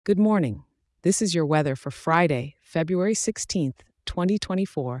Good morning. This is your weather for Friday, February 16th,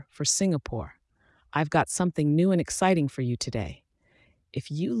 2024, for Singapore. I've got something new and exciting for you today. If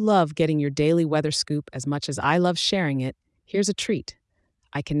you love getting your daily weather scoop as much as I love sharing it, here's a treat.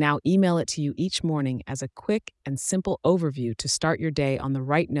 I can now email it to you each morning as a quick and simple overview to start your day on the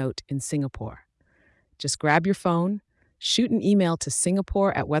right note in Singapore. Just grab your phone, shoot an email to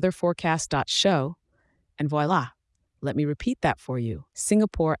singapore@weatherforecast.show, and voila. Let me repeat that for you,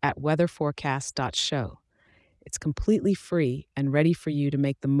 singapore@weatherforecast.show. It's completely free and ready for you to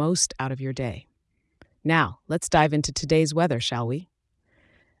make the most out of your day. Now, let's dive into today's weather, shall we?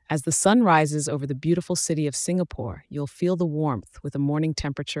 As the sun rises over the beautiful city of Singapore, you'll feel the warmth with a morning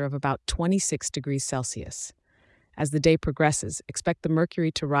temperature of about 26 degrees Celsius. As the day progresses, expect the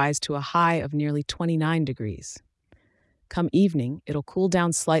mercury to rise to a high of nearly 29 degrees. Come evening, it'll cool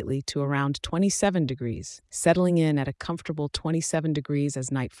down slightly to around 27 degrees, settling in at a comfortable 27 degrees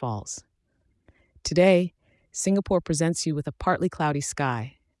as night falls. Today, Singapore presents you with a partly cloudy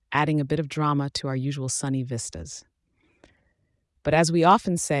sky, adding a bit of drama to our usual sunny vistas. But as we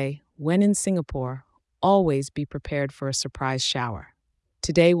often say, when in Singapore, always be prepared for a surprise shower.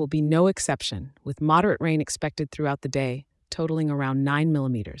 Today will be no exception, with moderate rain expected throughout the day, totaling around 9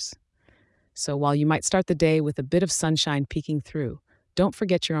 millimeters. So while you might start the day with a bit of sunshine peeking through, don't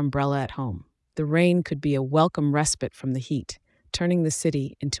forget your umbrella at home. The rain could be a welcome respite from the heat, turning the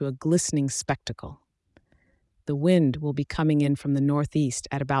city into a glistening spectacle. The wind will be coming in from the northeast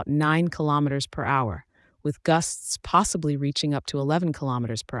at about 9 kilometers per hour, with gusts possibly reaching up to 11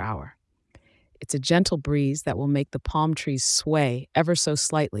 kilometers per hour. It's a gentle breeze that will make the palm trees sway ever so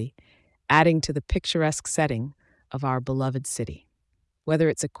slightly, adding to the picturesque setting of our beloved city. Whether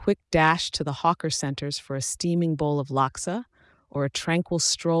it's a quick dash to the hawker centers for a steaming bowl of laksa or a tranquil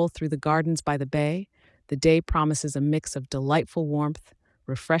stroll through the gardens by the bay, the day promises a mix of delightful warmth,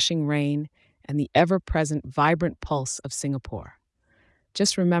 refreshing rain, and the ever-present vibrant pulse of Singapore.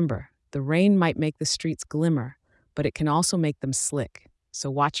 Just remember, the rain might make the streets glimmer, but it can also make them slick,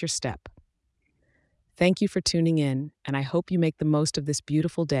 so watch your step. Thank you for tuning in, and I hope you make the most of this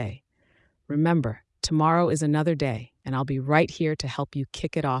beautiful day. Remember, tomorrow is another day, and I'll be right here to help you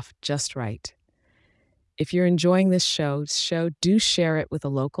kick it off just right. If you're enjoying this show, do share it with a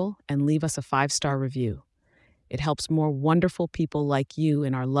local and leave us a 5-star review. It helps more wonderful people like you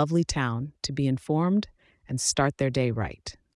in our lovely town to be informed and start their day right.